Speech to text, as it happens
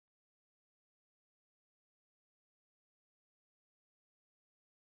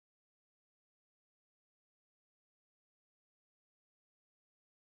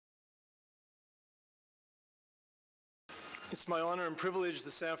It's my honor and privilege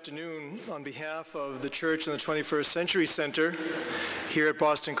this afternoon, on behalf of the Church in the 21st Century Center here at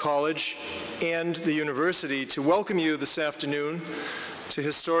Boston College and the university, to welcome you this afternoon to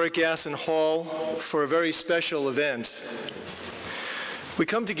historic Gasson Hall for a very special event. We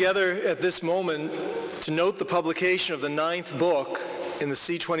come together at this moment to note the publication of the 9th book in the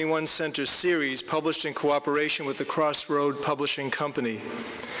C21 Center series, published in cooperation with the Crossroad Publishing Company.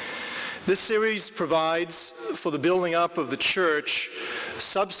 This series provides for the building up of the Church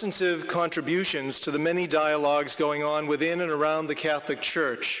substantive contributions to the many dialogues going on within and around the Catholic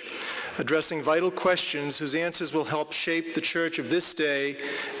Church, addressing vital questions whose answers will help shape the Church of this day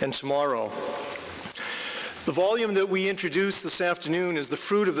and tomorrow. The volume that we introduce this afternoon is the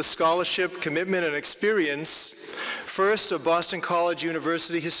fruit of the scholarship, commitment, and experience, first of Boston College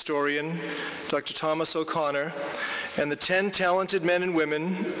University historian Dr. Thomas O'Connor, and the 10 talented men and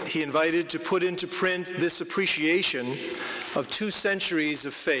women he invited to put into print this appreciation of 2 centuries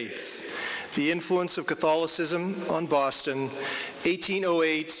of faith, the influence of Catholicism on Boston,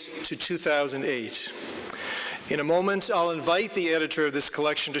 1808 to 2008. In a moment, I'll invite the editor of this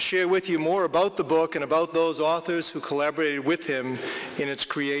collection to share with you more about the book and about those authors who collaborated with him in its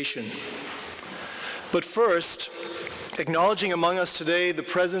creation. But first, acknowledging among us today the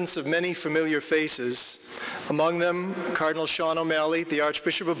presence of many familiar faces, among them Cardinal Seán O'Malley, the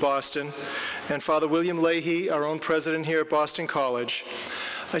Archbishop of Boston, and Father William Leahy, our own president here at Boston College,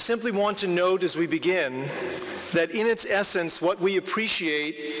 I simply want to note as we begin that in its essence, what we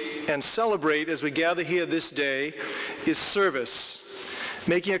appreciate and celebrate as we gather here this day is service,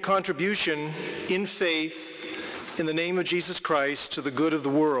 making a contribution in faith in the name of Jesus Christ to the good of the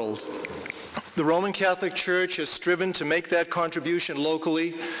world. The Roman Catholic Church has striven to make that contribution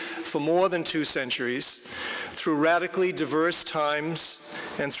locally for more than 2 centuries, through radically diverse times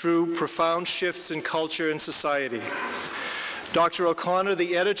and through profound shifts in culture and society. Dr. O'Connor,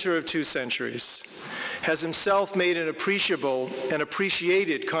 the editor of 2 centuries, has himself made an appreciable and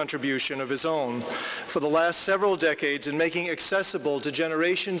appreciated contribution of his own for the last several decades in making accessible to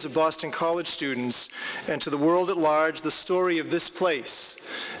generations of Boston College students and to the world at large the story of this place,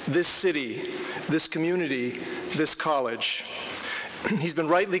 this city, this community, this college. He's been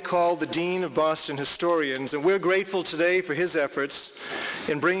rightly called the Dean of Boston Historians, and we're grateful today for his efforts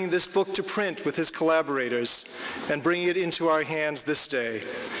in bringing this book to print with his collaborators and bringing it into our hands this day.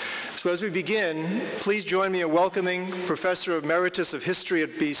 So as we begin, please join me in welcoming Professor Emeritus of History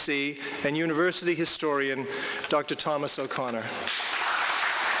at BC and University Historian, Dr. Thomas O'Connor.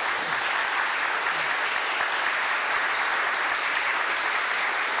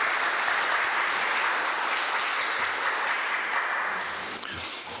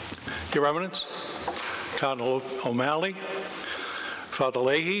 Your Eminence, Cardinal O'Malley, Father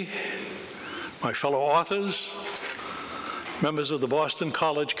Leahy, my fellow authors, members of the Boston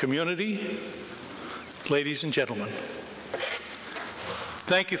College community, ladies and gentlemen,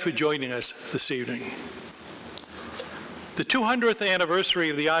 thank you for joining us this evening. The 200th anniversary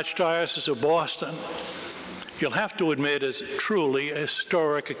of the Archdiocese of Boston, you'll have to admit, is truly a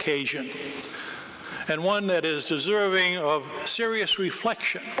historic occasion, and one that is deserving of serious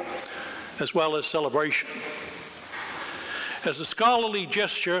reflection as well as celebration. As a scholarly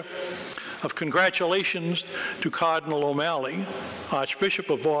gesture of congratulations to Cardinal O'Malley, Archbishop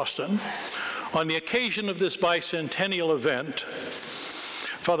of Boston, on the occasion of this bicentennial event,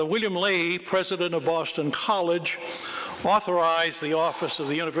 Father William Leahy, President of Boston College, authorized the Office of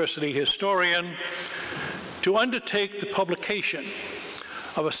the University Historian to undertake the publication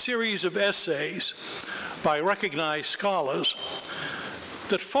of a series of essays by recognized scholars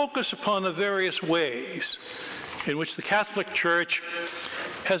that focus upon the various ways in which the Catholic Church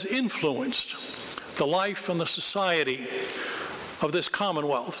has influenced the life and the society of this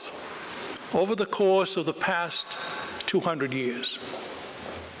Commonwealth over the course of the past 200 years.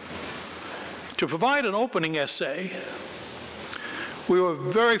 To provide an opening essay, we were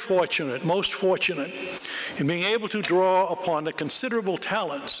very fortunate, most fortunate, in being able to draw upon the considerable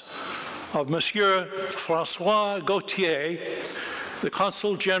talents of Monsieur François Gautier, the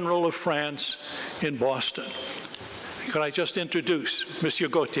Consul General of France in Boston. Could I just introduce Monsieur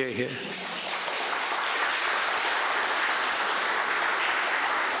Gautier here?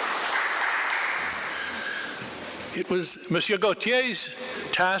 It was Monsieur Gautier's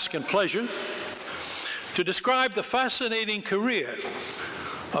task and pleasure to describe the fascinating career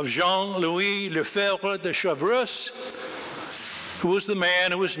of Jean-Louis Lefebvre de Chevreuse, who was the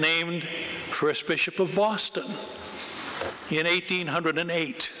man who was named first Bishop of Boston in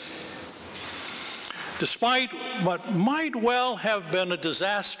 1808. Despite what might well have been a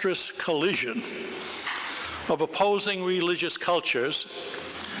disastrous collision of opposing religious cultures,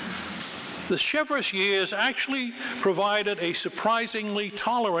 the Cheverus years actually provided a surprisingly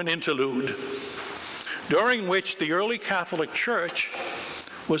tolerant interlude, during which the early Catholic Church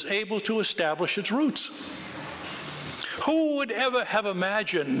was able to establish its roots. Who would ever have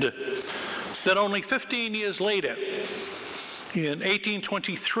imagined that only 15 years later, in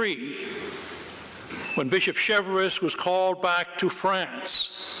 1823, when Bishop Cheverus was called back to France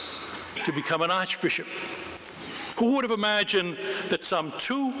to become an archbishop, who would have imagined that some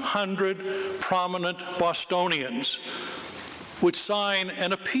 200 prominent Bostonians would sign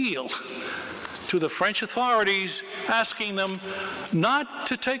an appeal to the French authorities asking them not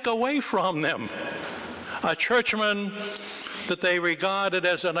to take away from them a churchman that they regarded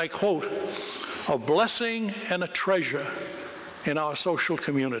as, and I quote, a blessing and a treasure in our social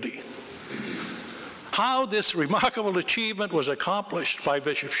community. How this remarkable achievement was accomplished by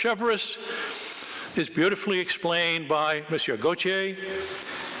Bishop Cheverus is beautifully explained by Monsieur Gautier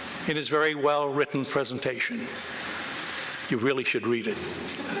in his very well-written presentation. You really should read it.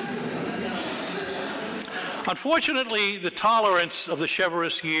 Unfortunately, the tolerance of the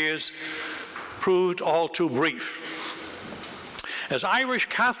Cheverus years proved all too brief. As Irish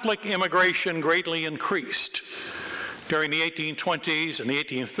Catholic immigration greatly increased during the 1820s and the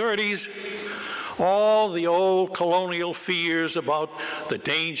 1830s, all the old colonial fears about the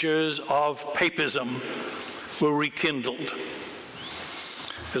dangers of papism were rekindled.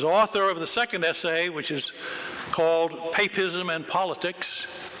 As author of the second essay, which is called Papism and Politics,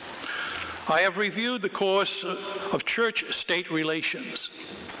 I have reviewed the course of church-state relations.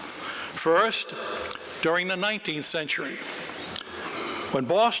 First, during the 19th century, when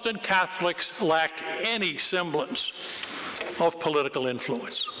Boston Catholics lacked any semblance of political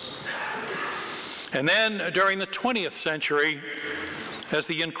influence. And then during the 20th century, as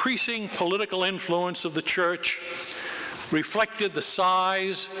the increasing political influence of the Church reflected the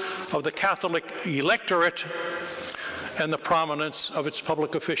size of the Catholic electorate and the prominence of its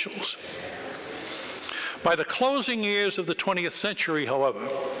public officials. By the closing years of the 20th century, however,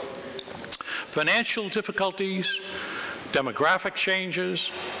 financial difficulties, demographic changes,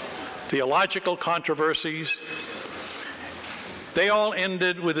 theological controversies, they all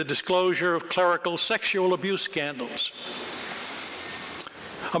ended with the disclosure of clerical sexual abuse scandals.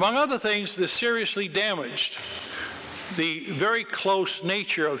 Among other things, this seriously damaged the very close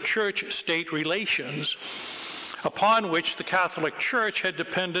nature of church-state relations upon which the Catholic Church had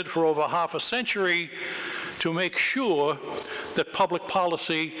depended for over half a century to make sure that public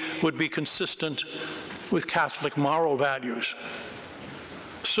policy would be consistent with Catholic moral values.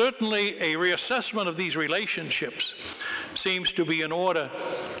 Certainly, a reassessment of these relationships seems to be in order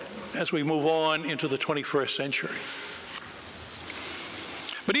as we move on into the 21st century.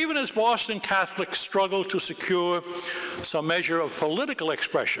 But even as Boston Catholics struggled to secure some measure of political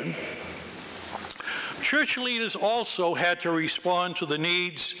expression, church leaders also had to respond to the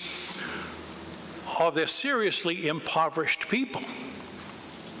needs of their seriously impoverished people.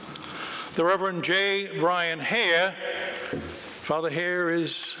 The Reverend J. Brian Hare, Father Hare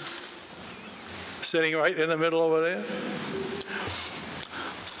is sitting right in the middle over there.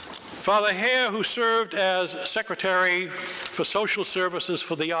 Father Hare, who served as Secretary for Social Services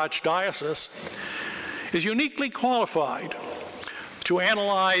for the Archdiocese, is uniquely qualified to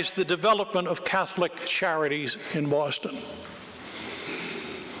analyze the development of Catholic charities in Boston.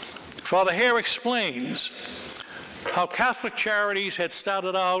 Father Hare explains how Catholic charities had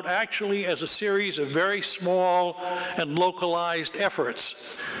started out actually as a series of very small and localized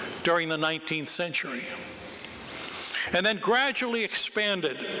efforts during the 19th century, and then gradually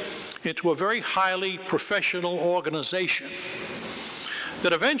expanded into a very highly professional organization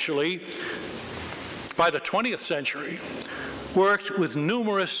that eventually, by the 20th century, worked with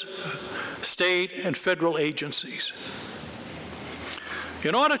numerous state and federal agencies.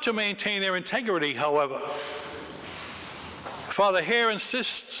 In order to maintain their integrity, however, Father Hare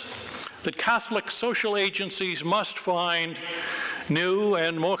insists that Catholic social agencies must find new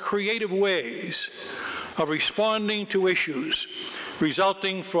and more creative ways of responding to issues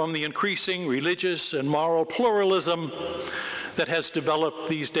resulting from the increasing religious and moral pluralism that has developed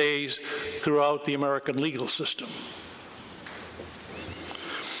these days throughout the American legal system.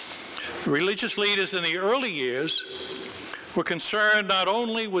 Religious leaders in the early years were concerned not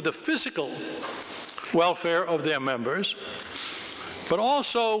only with the physical welfare of their members, but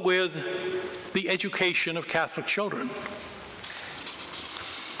also with the education of Catholic children.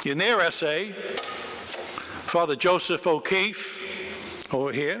 In their essay, Father Joseph O'Keefe,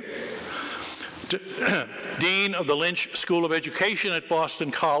 over here, Dean of the Lynch School of Education at Boston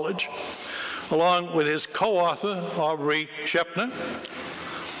College, along with his co-author, Aubrey Shepner,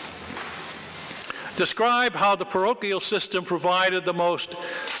 describe how the parochial system provided the most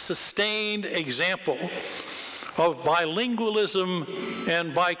sustained example of bilingualism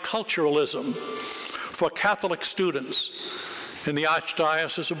and biculturalism for Catholic students in the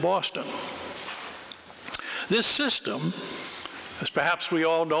Archdiocese of Boston. This system, as perhaps we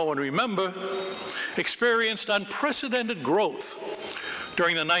all know and remember, experienced unprecedented growth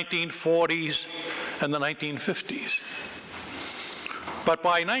during the 1940s and the 1950s. But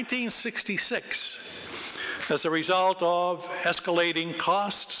by 1966, as a result of escalating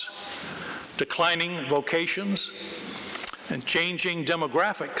costs, declining vocations, and changing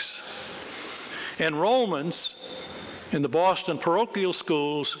demographics, enrollments in the Boston parochial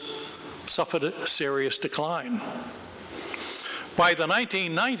schools suffered a serious decline. By the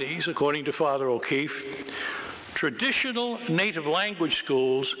 1990s, according to Father O'Keefe, traditional native language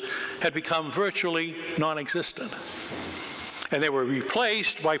schools had become virtually non-existent, and they were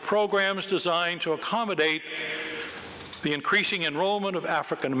replaced by programs designed to accommodate the increasing enrollment of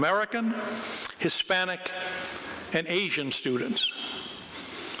African American, Hispanic, and Asian students.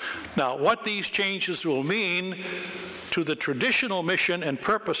 Now, what these changes will mean to the traditional mission and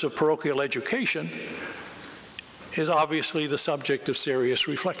purpose of parochial education is obviously the subject of serious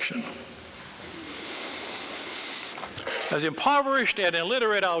reflection. As impoverished and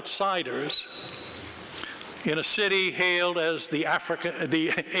illiterate outsiders in a city hailed as the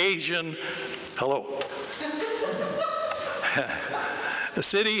Asian, a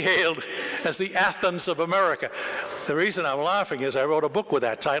city hailed as the Athens of America. The reason I'm laughing is I wrote a book with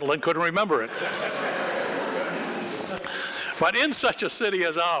that title and couldn't remember it. But in such a city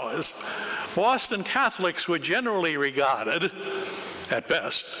as ours, Boston Catholics were generally regarded, at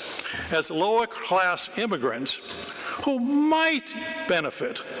best, as lower-class immigrants who might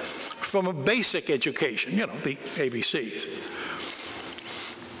benefit from a basic education, you know, the ABCs,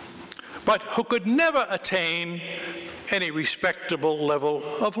 but who could never attain any respectable level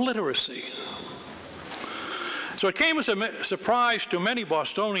of literacy. So it came as a surprise to many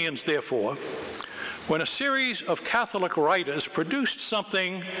Bostonians, therefore, when a series of Catholic writers produced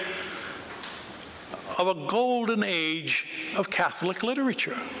something of a golden age of Catholic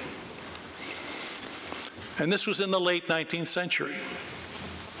literature. And this was in the late 19th century.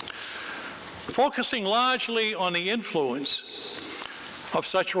 Focusing largely on the influence of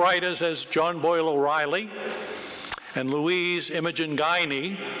such writers as John Boyle O'Reilly and Louise Imogen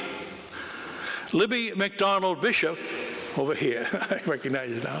Guiney, Libby MacDonald Bishop, over here, I recognize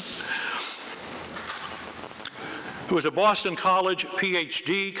you now, who is a Boston College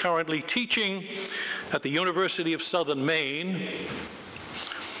PhD, currently teaching at the University of Southern Maine.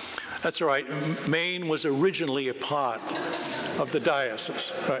 That's right, Maine was originally a part of the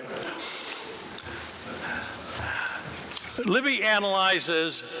diocese, right? Libby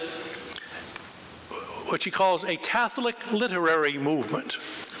analyzes what she calls a Catholic literary movement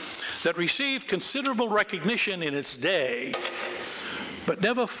that received considerable recognition in its day, but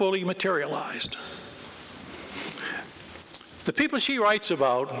never fully materialized. The people she writes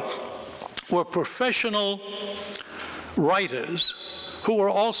about were professional writers who were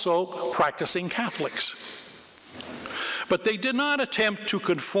also practicing Catholics. But they did not attempt to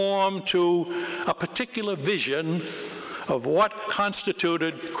conform to a particular vision of what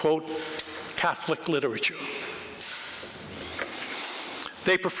constituted, quote, Catholic literature.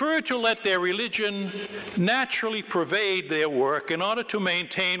 They preferred to let their religion naturally pervade their work in order to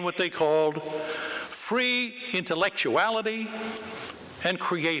maintain what they called free intellectuality and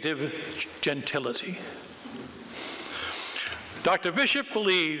creative gentility. Dr. Bishop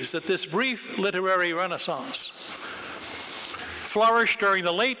believes that this brief literary renaissance flourished during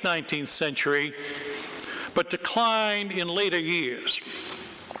the late 19th century, but declined in later years,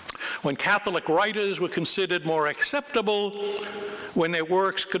 when Catholic writers were considered more acceptable when their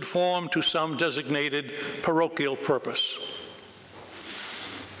works conformed to some designated parochial purpose.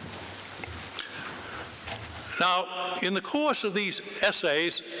 Now, in the course of these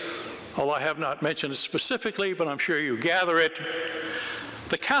essays, although I have not mentioned it specifically, but I'm sure you gather it,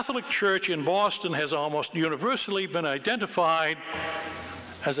 the Catholic Church in Boston has almost universally been identified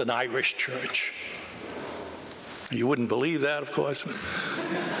as an Irish church. You wouldn't believe that, of course,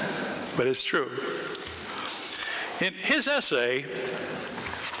 but it's true. In his essay,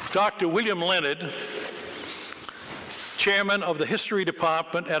 Dr. William Leonard, chairman of the history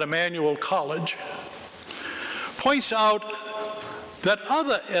department at Emmanuel College, points out that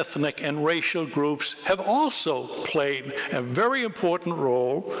other ethnic and racial groups have also played a very important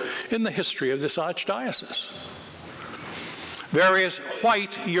role in the history of this archdiocese. various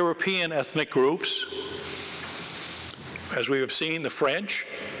white European ethnic groups, as we have seen, the French,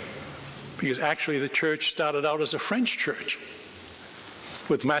 because actually the church started out as a French church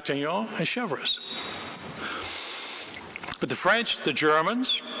with Matignon and Chevreuse. But the French, the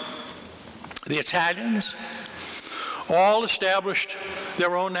Germans, the Italians, all established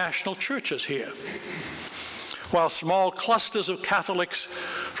their own national churches here, while small clusters of Catholics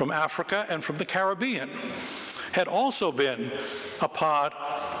from Africa and from the Caribbean had also been a part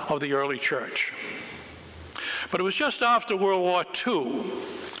of the early church. But it was just after World War II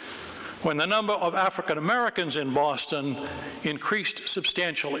when the number of African Americans in Boston increased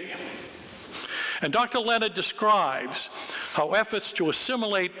substantially. And Dr. Leonard describes how efforts to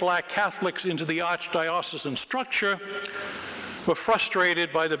assimilate black Catholics into the archdiocesan structure were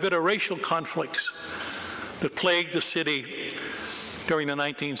frustrated by the bitter racial conflicts that plagued the city during the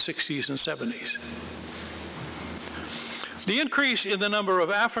 1960s and 70s. The increase in the number of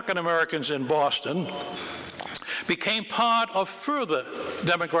African Americans in Boston became part of further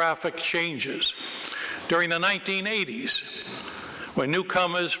demographic changes during the 1980s, when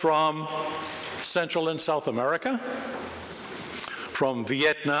newcomers from Central and South America, from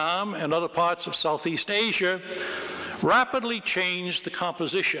Vietnam and other parts of Southeast Asia, rapidly changed the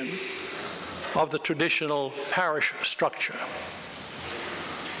composition of the traditional parish structure.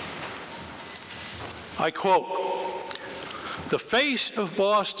 I quote, "The face of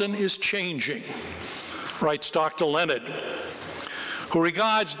Boston is changing," writes Dr. Leonard, who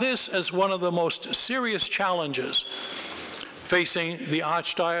regards this as one of the most serious challenges facing the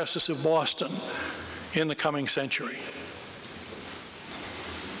Archdiocese of Boston in the coming century.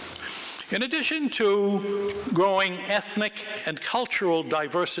 In addition to growing ethnic and cultural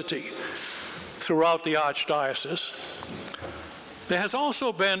diversity throughout the Archdiocese, there has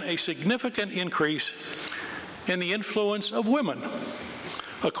also been a significant increase in the influence of women,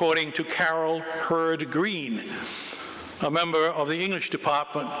 according to Carol Hurd Green, a member of the English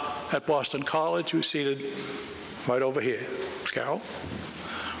department at Boston College, who's seated right over here. Carol.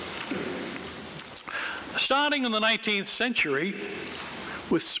 Starting in the 19th century,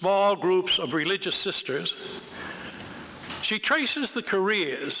 with small groups of religious sisters, she traces the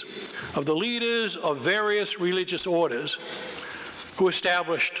careers of the leaders of various religious orders who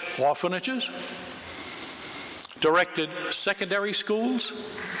established orphanages, directed secondary schools,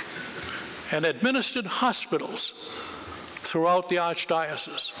 and administered hospitals throughout the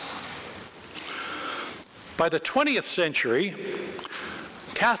Archdiocese. By the 20th century,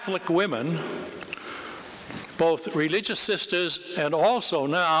 Catholic women, both religious sisters and also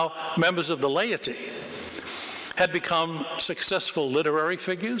now members of the laity, had become successful literary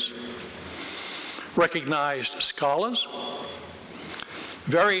figures, recognized scholars,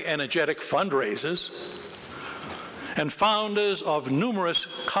 very energetic fundraisers, and founders of numerous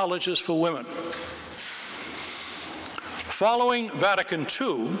colleges for women. Following Vatican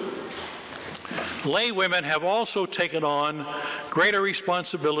II, lay women have also taken on greater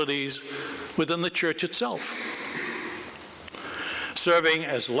responsibilities within the Church itself, serving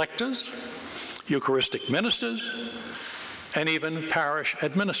as lectors, Eucharistic ministers, and even parish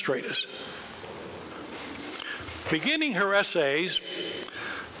administrators. Beginning her essays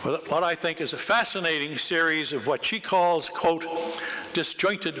with what I think is a fascinating series of what she calls, quote,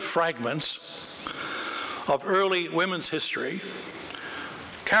 disjointed fragments of early women's history,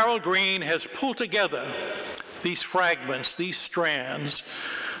 Carol Green has pulled together these fragments, these strands,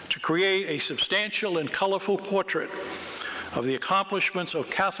 to create a substantial and colorful portrait of the accomplishments of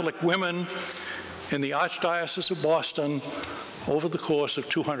Catholic women in the Archdiocese of Boston over the course of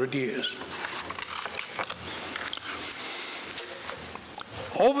 200 years.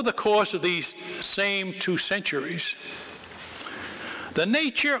 Over the course of these same 2 centuries, the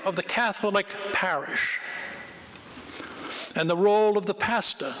nature of the Catholic parish and the role of the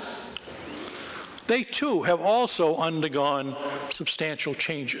pastor, they too have also undergone substantial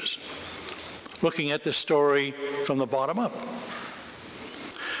changes. Looking at this story from the bottom up.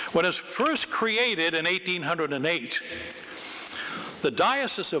 When it was first created in 1808, the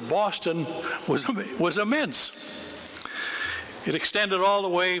Diocese of Boston was immense. It extended all the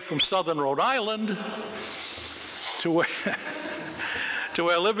way from southern Rhode Island to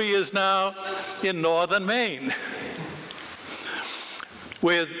where Libby is now in northern Maine,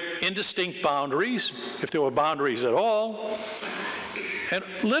 with indistinct boundaries, if there were boundaries at all, and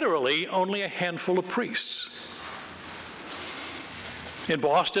literally only a handful of priests. In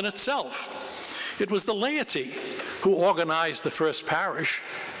Boston itself, it was the laity who organized the first parish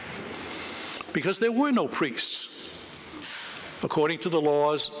because there were no priests, according to the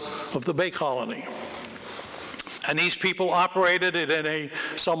laws of the Bay Colony. And these people operated it in a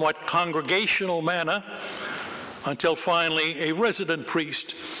somewhat congregational manner until finally a resident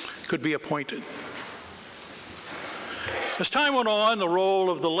priest could be appointed. As time went on, the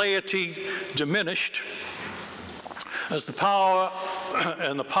role of the laity diminished as the power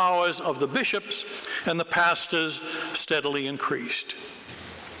and the powers of the bishops and the pastors steadily increased.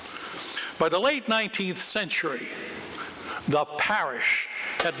 By the late 19th century, the parish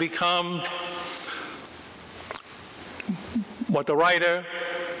had become what the writer,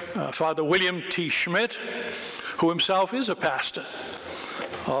 Father William T. Schmidt, who himself is a pastor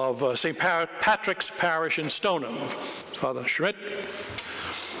of St. Patrick's Parish in Stoneham, Father Schmidt,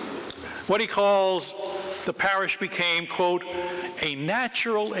 what he calls the parish became, quote, a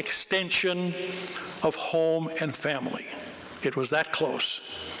natural extension of home and family. It was that close.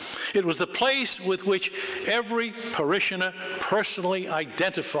 It was the place with which every parishioner personally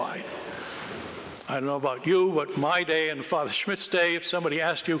identified. I don't know about you, but my day and Father Schmidt's day, if somebody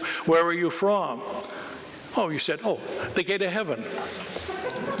asked you, where are you from? Oh, you said, oh, the gate of heaven.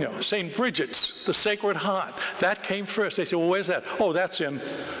 You know, St. Bridget's, the Sacred Heart. That came first. They said, well, where's that? Oh, that's in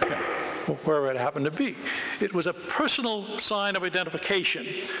wherever it happened to be. It was a personal sign of identification,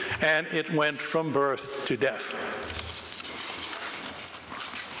 and it went from birth to death.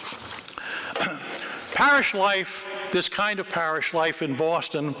 Parish life, this kind of parish life in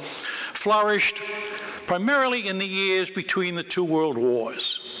Boston, flourished primarily in the years between the two world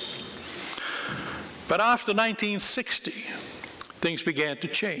wars. But after 1960, things began to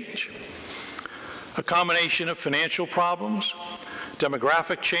change. A combination of financial problems,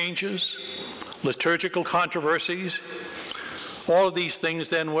 demographic changes, liturgical controversies, all of these things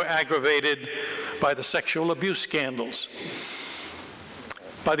then were aggravated by the sexual abuse scandals.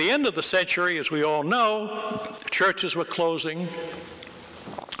 By the end of the century, as we all know, churches were closing,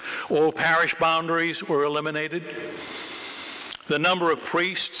 all parish boundaries were eliminated, the number of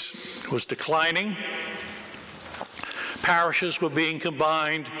priests was declining, parishes were being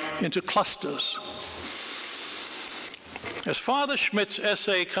combined into clusters. As Father Schmidt's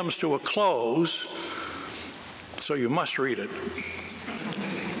essay comes to a close, so you must read it,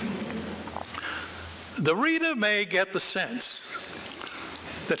 the reader may get the sense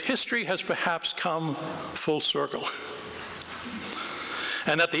that history has perhaps come full circle,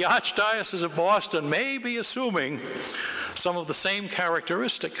 and that the Archdiocese of Boston may be assuming some of the same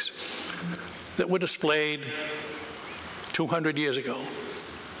characteristics that were displayed 200 years ago.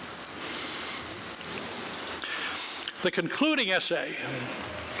 The concluding essay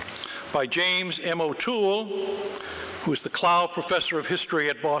by James M. O'Toole, who is the Clough Professor of History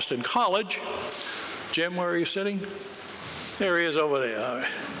at Boston College. Jim, where are you sitting? There he is over there. All right.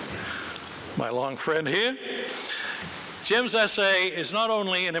 My long friend here. Jim's essay is not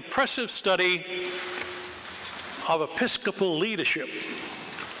only an impressive study of episcopal leadership,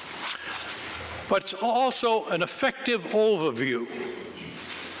 but it's also an effective overview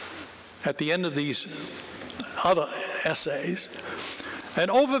at the end of these other essays, an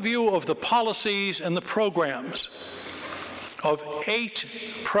overview of the policies and the programs of 8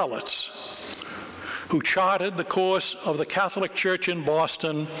 prelates who charted the course of the Catholic Church in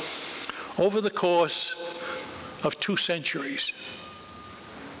Boston over the course of 2 centuries.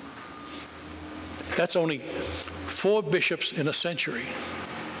 That's only 4 bishops in a century.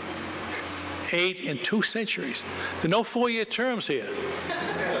 8 in 2 centuries. There are no 4-year terms here.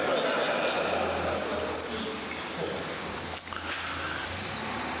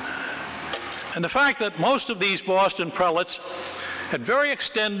 And the fact that most of these Boston prelates had very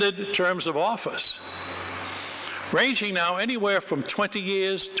extended terms of office, ranging now anywhere from 20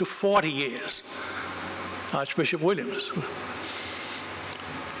 years to 40 years. Archbishop Williams.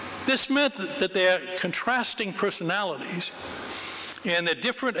 This meant that their contrasting personalities and their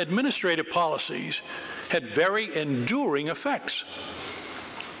different administrative policies had very enduring effects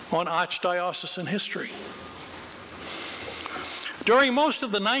on archdiocesan history. During most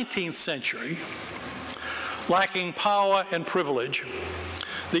of the 19th century, lacking power and privilege,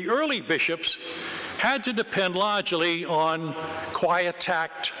 the early bishops had to depend largely on quiet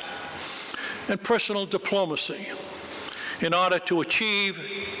tact and personal diplomacy in order to achieve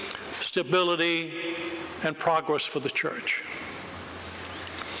stability and progress for the Church.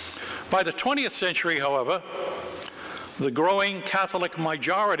 By the 20th century, however, the growing Catholic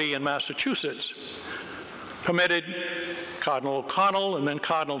majority in Massachusetts permitted Cardinal O'Connell and then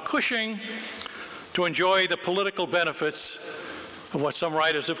Cardinal Cushing to enjoy the political benefits of what some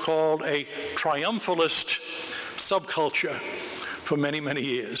writers have called a triumphalist subculture for many, many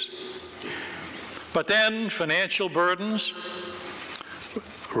years. But then financial burdens,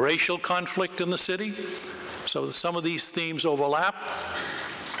 racial conflict in the city, So some of these themes overlap.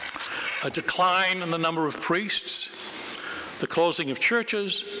 A decline in the number of priests, the closing of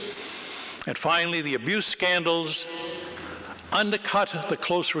churches, and finally the abuse scandals undercut the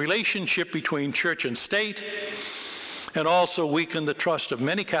close relationship between church and state and also weakened the trust of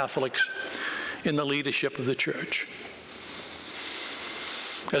many Catholics in the leadership of the church.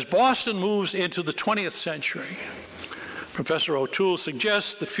 As Boston moves into the 20th century, Professor O'Toole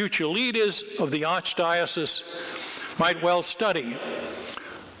suggests that future leaders of the Archdiocese might well study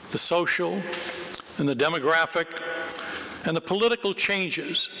the social and the demographic and the political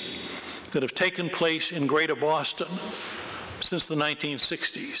changes that have taken place in Greater Boston since the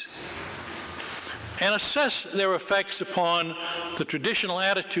 1960s, and assess their effects upon the traditional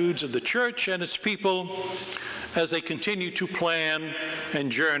attitudes of the church and its people as they continue to plan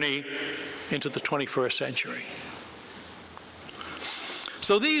and journey into the 21st century.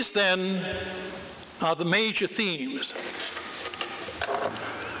 So these then are the major themes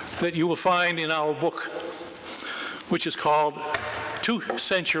that you will find in our book, which is called 2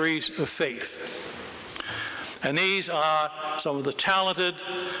 Centuries of Faith. And these are some of the talented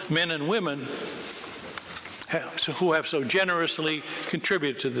men and women who have so generously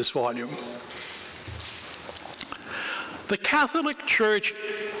contributed to this volume. The Catholic Church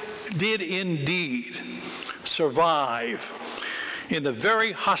did indeed survive in the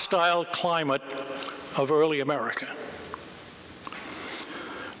very hostile climate of early America.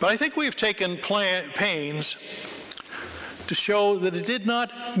 But I think we've taken pains to show that it did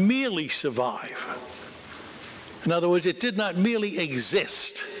not merely survive. In other words, it did not merely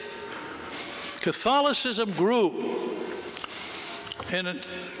exist. Catholicism grew, and it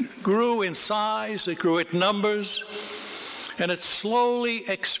grew in size, it grew in numbers, and it slowly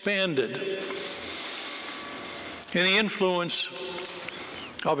expanded in the influence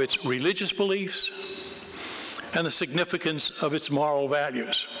of its religious beliefs and the significance of its moral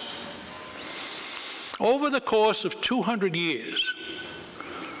values. Over the course of 200 years,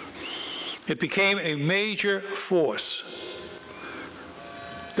 it became a major force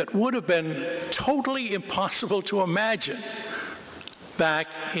that would have been totally impossible to imagine back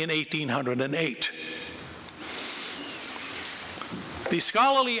in 1808. The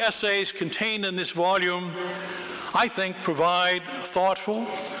scholarly essays contained in this volume, I think, provide thoughtful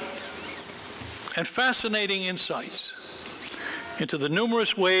and fascinating insights into the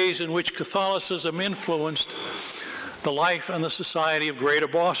numerous ways in which Catholicism influenced the life and the society of Greater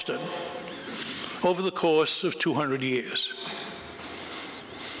Boston over the course of 200 years.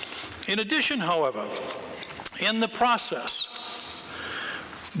 In addition, however, in the process,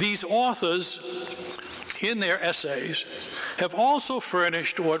 these authors, in their essays, have also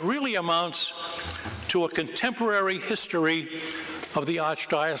furnished what really amounts to a contemporary history of the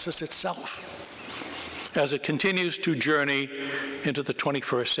Archdiocese itself as it continues to journey into the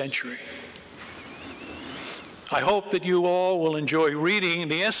 21st century. I hope that you all will enjoy reading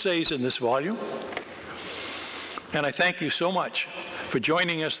the essays in this volume, and I thank you so much for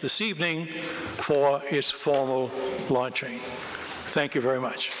joining us this evening for its formal launching. Thank you very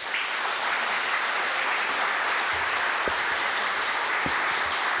much.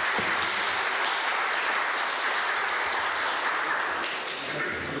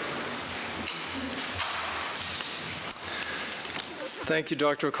 Thank you,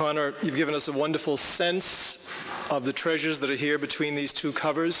 Dr. O'Connor. You've given us a wonderful sense of the treasures that are here between these 2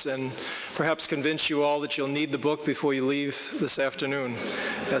 covers, and perhaps convince you all that you'll need the book before you leave this afternoon,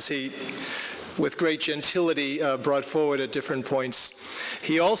 as he, with great gentility, brought forward at different points.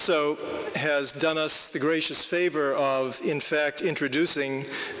 He also has done us the gracious favor of, in fact, introducing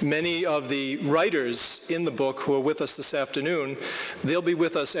many of the writers in the book who are with us this afternoon. They'll be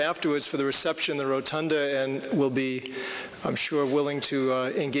with us afterwards for the reception in the rotunda, and will be, I'm sure, willing to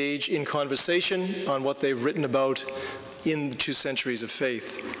engage in conversation on what they've written about in the 2 Centuries of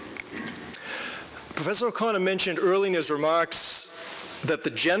Faith. Professor O'Connor mentioned early in his remarks that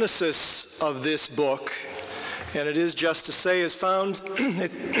the genesis of this book, and it is just to say, is found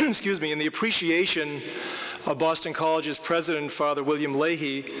excuse me, in the appreciation of Boston College's president, Father William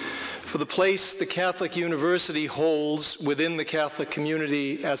Leahy, for the place the Catholic University holds within the Catholic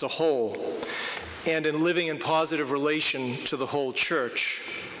community as a whole, and in living in positive relation to the whole church.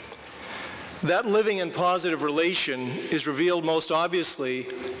 That living in positive relation is revealed most obviously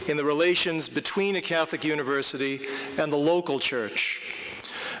in the relations between a Catholic university and the local church.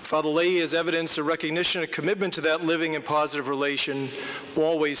 Father Leahy has evidenced a recognition and commitment to that living in positive relation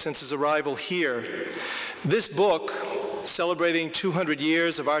always since his arrival here. This book, celebrating 200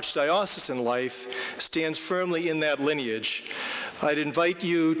 years of archdiocesan life, stands firmly in that lineage. I'd invite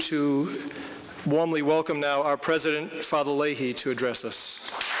you to Warmly welcome now our President, Father Leahy, to address us.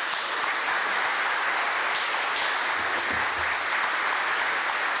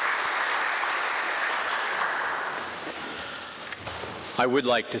 I would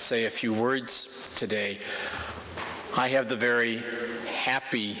like to say a few words today. I have the very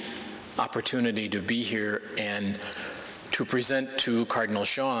happy opportunity to be here and to present to Cardinal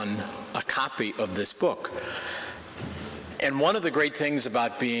Seán a copy of this book. And one of the great things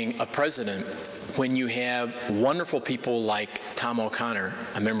about being a president, when you have wonderful people like Tom O'Connor,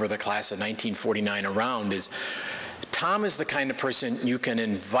 a member of the class of 1949, around, is Tom is the kind of person you can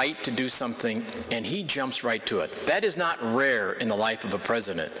invite to do something and he jumps right to it. That is not rare in the life of a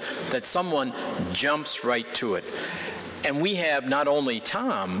president, that someone jumps right to it. And we have not only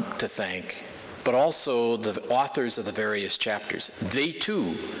Tom to thank, but also the authors of the various chapters. They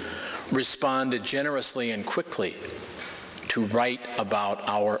too responded generously and quickly to write about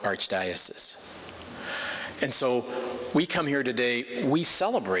our Archdiocese. And so we come here today, we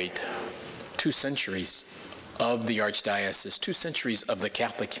celebrate 2 centuries of the Archdiocese, 2 centuries of the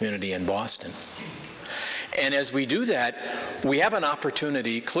Catholic community in Boston. And as we do that, we have an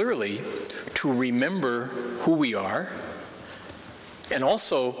opportunity clearly to remember who we are and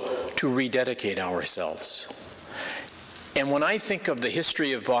also to rededicate ourselves. And when I think of the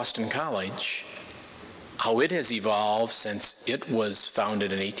history of Boston College, how it has evolved since it was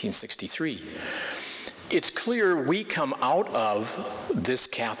founded in 1863, it's clear we come out of this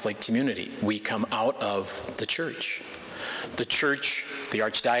Catholic community. We come out of the Church. The Church, the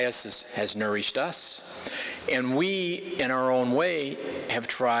Archdiocese, has nourished us, and we, in our own way, have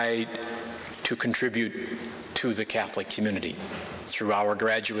tried to contribute to the Catholic community through our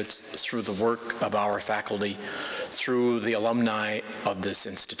graduates, through the work of our faculty, through the alumni of this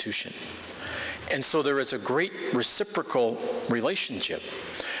institution. And so there is a great reciprocal relationship.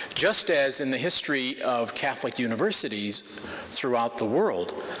 Just as in the history of Catholic universities throughout the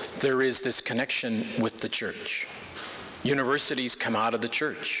world, there is this connection with the Church. Universities come out of the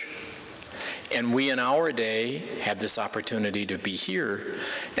Church. And we in our day have this opportunity to be here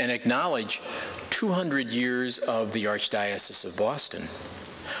and acknowledge 200 years of the Archdiocese of Boston,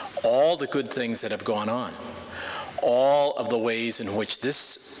 all the good things that have gone on, all of the ways in which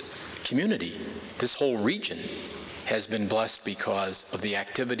this community, this whole region, has been blessed because of the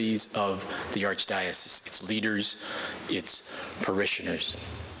activities of the Archdiocese, its leaders, its parishioners.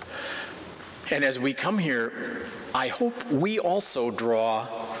 And as we come here, I hope we also draw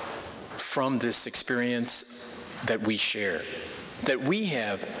from this experience that we share, that we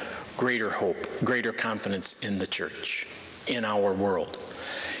have greater hope, greater confidence in the Church, in our world.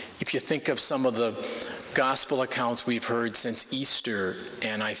 If you think of some of the gospel accounts we've heard since Easter,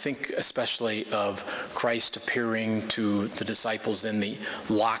 and I think especially of Christ appearing to the disciples in the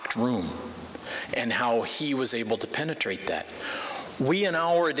locked room and how he was able to penetrate that. We in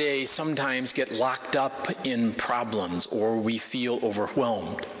our day sometimes get locked up in problems or we feel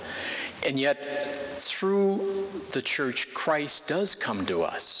overwhelmed. And yet, through the Church, Christ does come to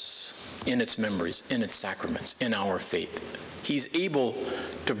us in its members, in its sacraments, in our faith. He's able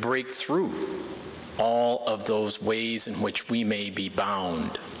to break through all of those ways in which we may be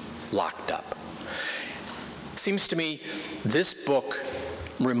bound, locked up. It seems to me this book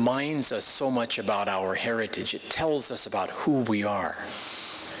reminds us so much about our heritage. It tells us about who we are.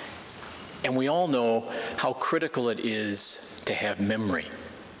 And we all know how critical it is to have memory.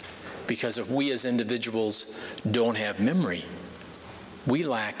 Because if we as individuals don't have memory, we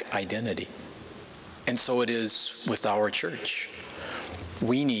lack identity. And so it is with our Church.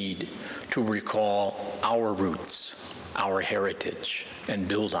 We need to recall our roots, our heritage, and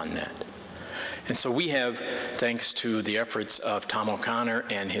build on that. And so we have, thanks to the efforts of Tom O'Connor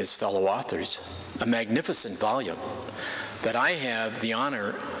and his fellow authors, a magnificent volume that I have the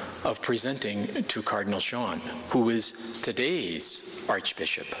honor of presenting to Cardinal Seán, who is today's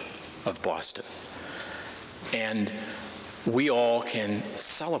Archbishop of Boston. And we all can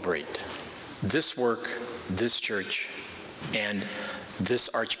celebrate this work, this Church, and this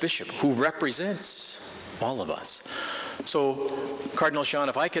Archbishop, who represents all of us. So, Cardinal Seán,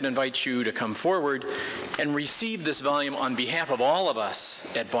 if I could invite you to come forward and receive this volume on behalf of all of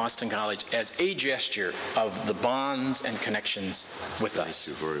us at Boston College as a gesture of the bonds and connections with us.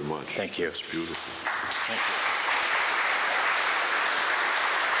 Thank you very much. Thank you. It's beautiful. Thank you.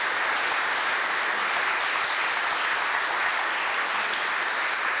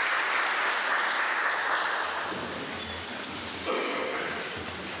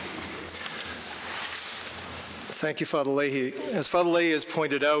 Thank you, Father Leahy. As Father Leahy has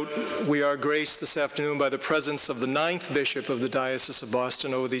pointed out, we are graced this afternoon by the presence of the 9th Bishop of the Diocese of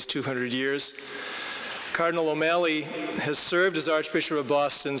Boston over these 200 years. Cardinal O'Malley has served as Archbishop of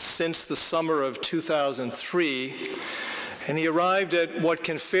Boston since the summer of 2003, and he arrived at what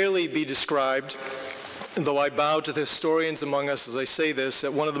can fairly be described, though I bow to the historians among us as I say this,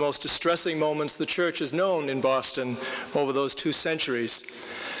 at one of the most distressing moments the Church has known in Boston over those 2 centuries.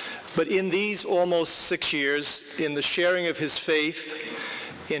 But in these almost 6 years, in the sharing of his faith,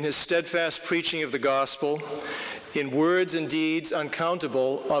 in his steadfast preaching of the gospel, in words and deeds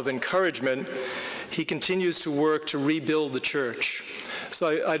uncountable of encouragement, he continues to work to rebuild the Church.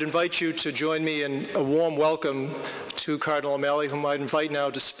 So I'd invite you to join me in a warm welcome to Cardinal O'Malley, whom I'd invite now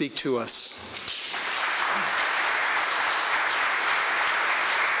to speak to us.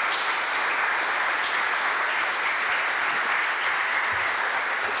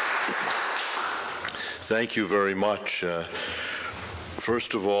 Thank you very much.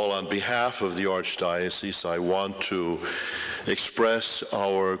 First of all, on behalf of the Archdiocese, I want to express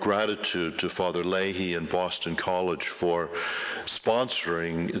our gratitude to Father Leahy and Boston College for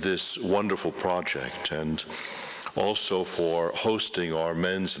sponsoring this wonderful project, and also for hosting our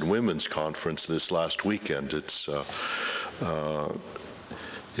men's and women's conference this last weekend. It's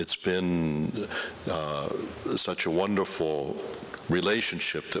been such a wonderful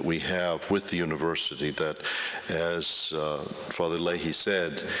relationship that we have with the university that, as Father Leahy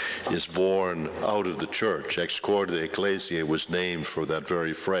said, is born out of the Church. Ex corde ecclesiae was named for that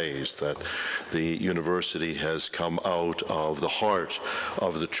very phrase, that the university has come out of the heart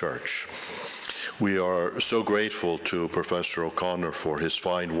of the Church. We are so grateful to Professor O'Connor for his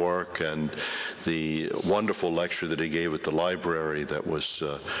fine work and the wonderful lecture that he gave at the library that was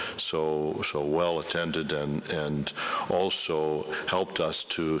so well attended, and also helped us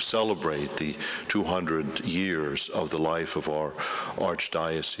to celebrate the 200 years of the life of our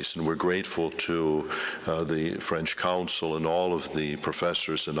Archdiocese. And we're grateful to the French Council and all of the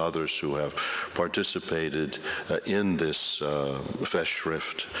professors and others who have participated in this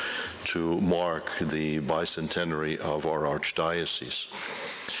Festschrift to mark the bicentenary of our Archdiocese.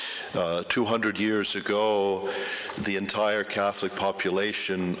 200 years ago, the entire Catholic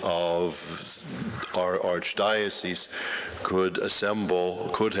population of our Archdiocese could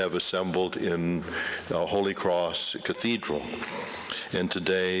have assembled in Holy Cross Cathedral. And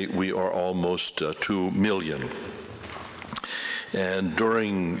today we are almost 2 million. And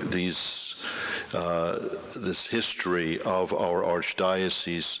during this history of our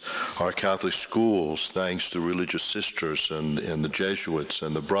Archdiocese, our Catholic schools, thanks to religious sisters and the Jesuits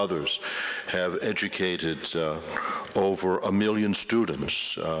and the brothers, have educated over 1 million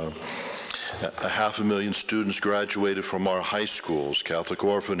students. 500,000 students graduated from our high schools. Catholic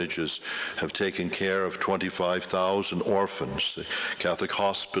orphanages have taken care of 25,000 orphans. The Catholic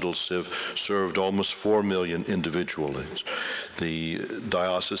hospitals have served almost 4 million individuals. The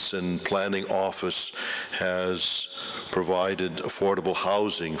Diocesan Planning Office has provided affordable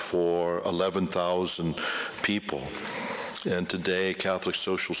housing for 11,000 people. And today, Catholic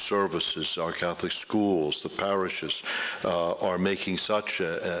social services, our Catholic schools, the parishes are making such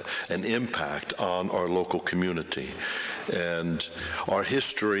an impact on our local community. And our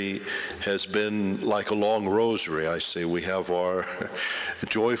history has been like a long rosary. I say we have our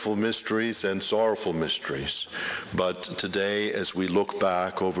joyful mysteries and sorrowful mysteries. But today, as we look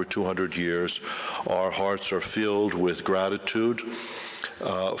back over 200 years, our hearts are filled with gratitude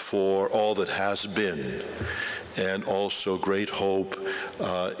for all that has been, and also great hope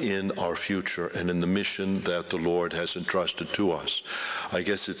in our future and in the mission that the Lord has entrusted to us. I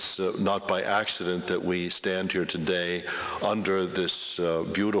guess it's not by accident that we stand here today under this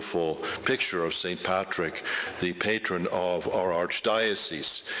beautiful picture of St. Patrick, the patron of our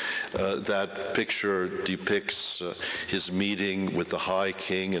Archdiocese. That picture depicts his meeting with the High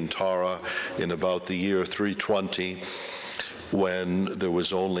King in Tara in about the year 320, when there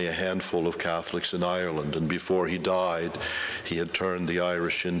was only a handful of Catholics in Ireland. And before he died, he had turned the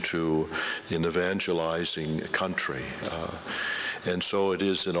Irish into an evangelizing country. And so it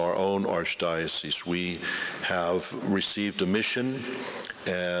is in our own Archdiocese. We have received a mission,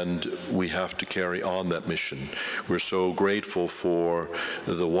 and we have to carry on that mission. We're so grateful for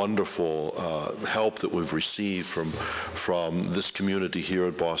the wonderful help that we've received from this community here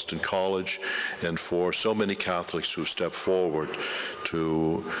at Boston College, and for so many Catholics who step forward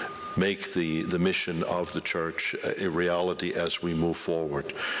to make the mission of the Church a reality as we move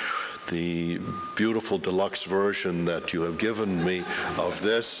forward. the beautiful deluxe version that you have given me of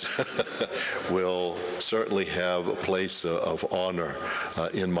this will certainly have a place of honor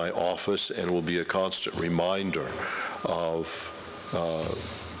in my office, and will be a constant reminder of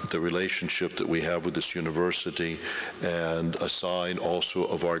the relationship that we have with this university, and a sign also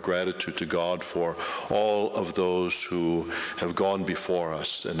of our gratitude to God for all of those who have gone before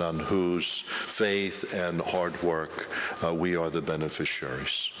us and on whose faith and hard work we are the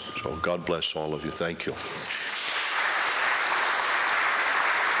beneficiaries. So God bless all of you. Thank you.